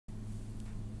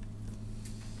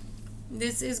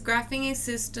This is graphing a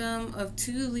system of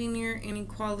two linear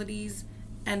inequalities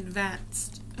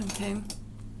advanced, okay?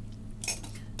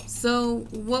 So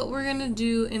what we're going to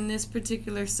do in this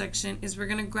particular section is we're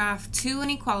going to graph two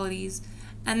inequalities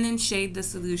and then shade the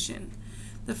solution.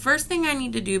 The first thing I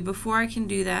need to do before I can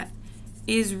do that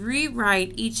is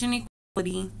rewrite each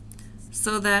inequality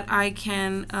so that I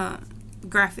can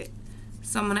graph it.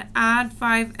 So I'm going to add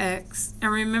 5x,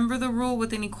 and remember the rule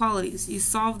with inequalities. You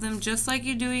solve them just like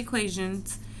you do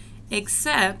equations,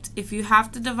 except if you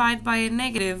have to divide by a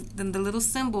negative, then the little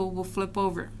symbol will flip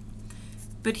over.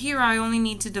 But here I only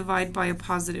need to divide by a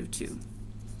positive 2.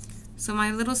 So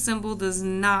my little symbol does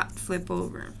not flip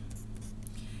over.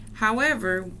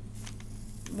 However,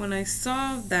 when I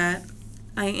solve that,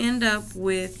 I end up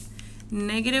with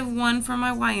 -1 for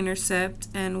my y-intercept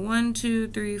and 1, 2,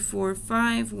 3, 4,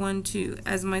 5, 1, 2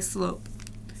 as my slope.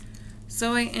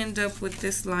 So I end up with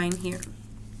this line here.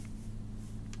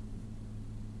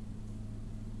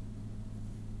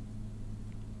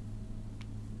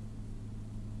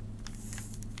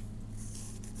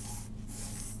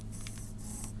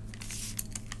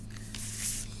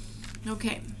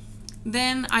 Okay,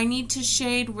 then I need to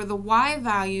shade where the y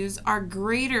values are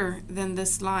greater than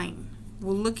this line.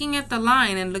 Well, looking at the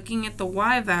line and looking at the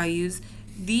y values,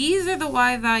 these are the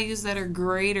y values that are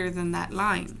greater than that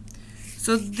line.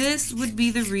 So this would be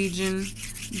the region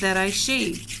that I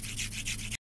shade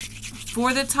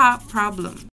for the top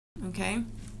problem, okay?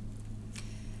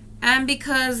 And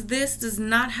because this does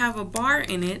not have a bar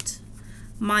in it,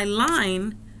 my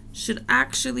line should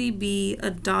actually be a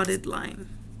dotted line.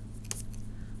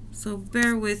 So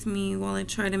bear with me while I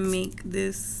try to make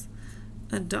this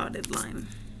a dotted line.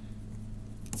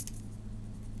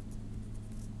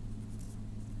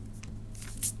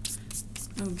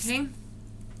 Okay,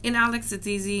 in Alex it's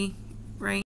easy,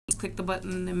 right? Just click the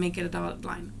button and make it a dotted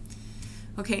line.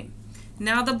 Okay,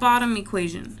 now the bottom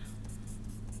equation.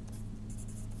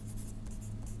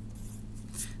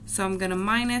 So I'm going to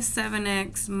minus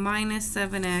 7x,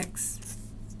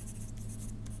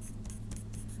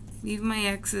 leave my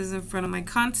x's in front of my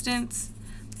constants,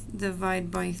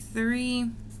 divide by 3.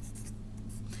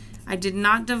 I did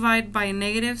not divide by a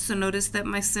negative, so notice that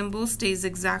my symbol stays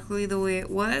exactly the way it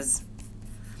was.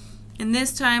 And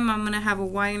this time I'm going to have a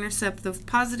y-intercept of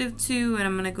 +2, and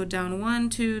I'm going to go down 1,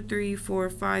 2, 3, 4,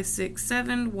 5, 6,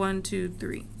 7, 1, 2,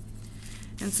 3.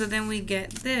 And so then we get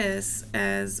this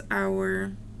as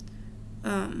our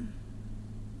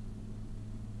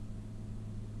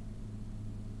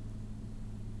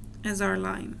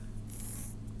line.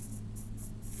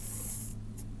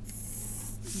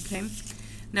 Okay.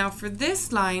 Now for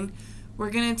this line, we're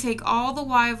going to take all the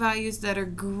y values that are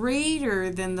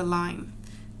greater than the line.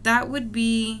 That would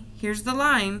be, here's the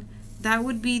line, that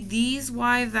would be these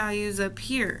y values up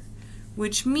here,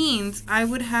 which means I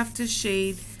would have to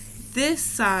shade this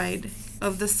side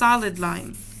of the solid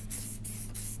line.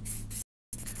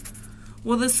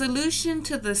 Well, the solution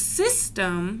to the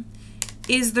system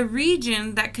is the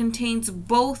region that contains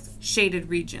both shaded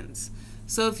regions.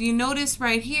 So if you notice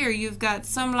right here, you've got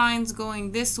some lines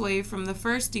going this way from the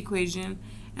first equation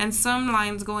and some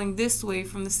lines going this way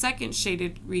from the second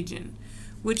shaded region,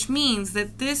 which means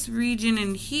that this region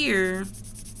in here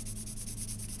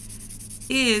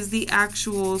is the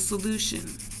actual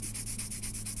solution.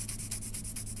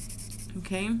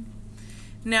 Okay?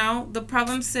 Now, the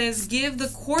problem says give the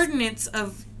coordinates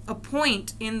of a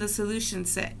point in the solution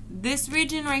set. This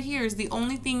region right here is the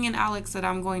only thing in Alex that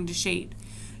I'm going to shade.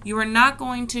 You are not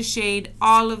going to shade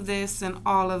all of this and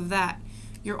all of that.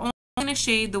 You're only going to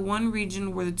shade the one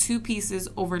region where the two pieces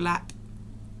overlap,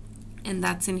 and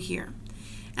that's in here.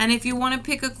 And if you want to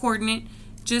pick a coordinate,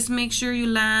 just make sure you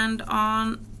land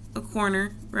on a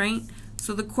corner, right?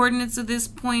 So the coordinates of this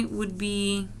point would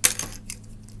be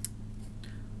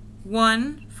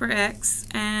 1 for x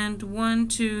and 1,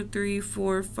 2, 3,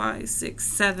 4, 5, 6,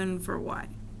 7 for y.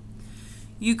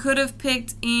 You could have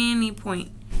picked any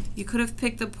point. You could have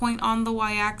picked a point on the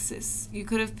y-axis. You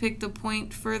could have picked a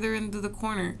point further into the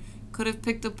corner. Could have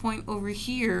picked a point over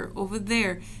here, over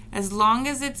there. As long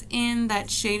as it's in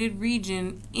that shaded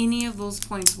region, any of those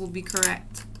points will be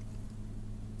correct.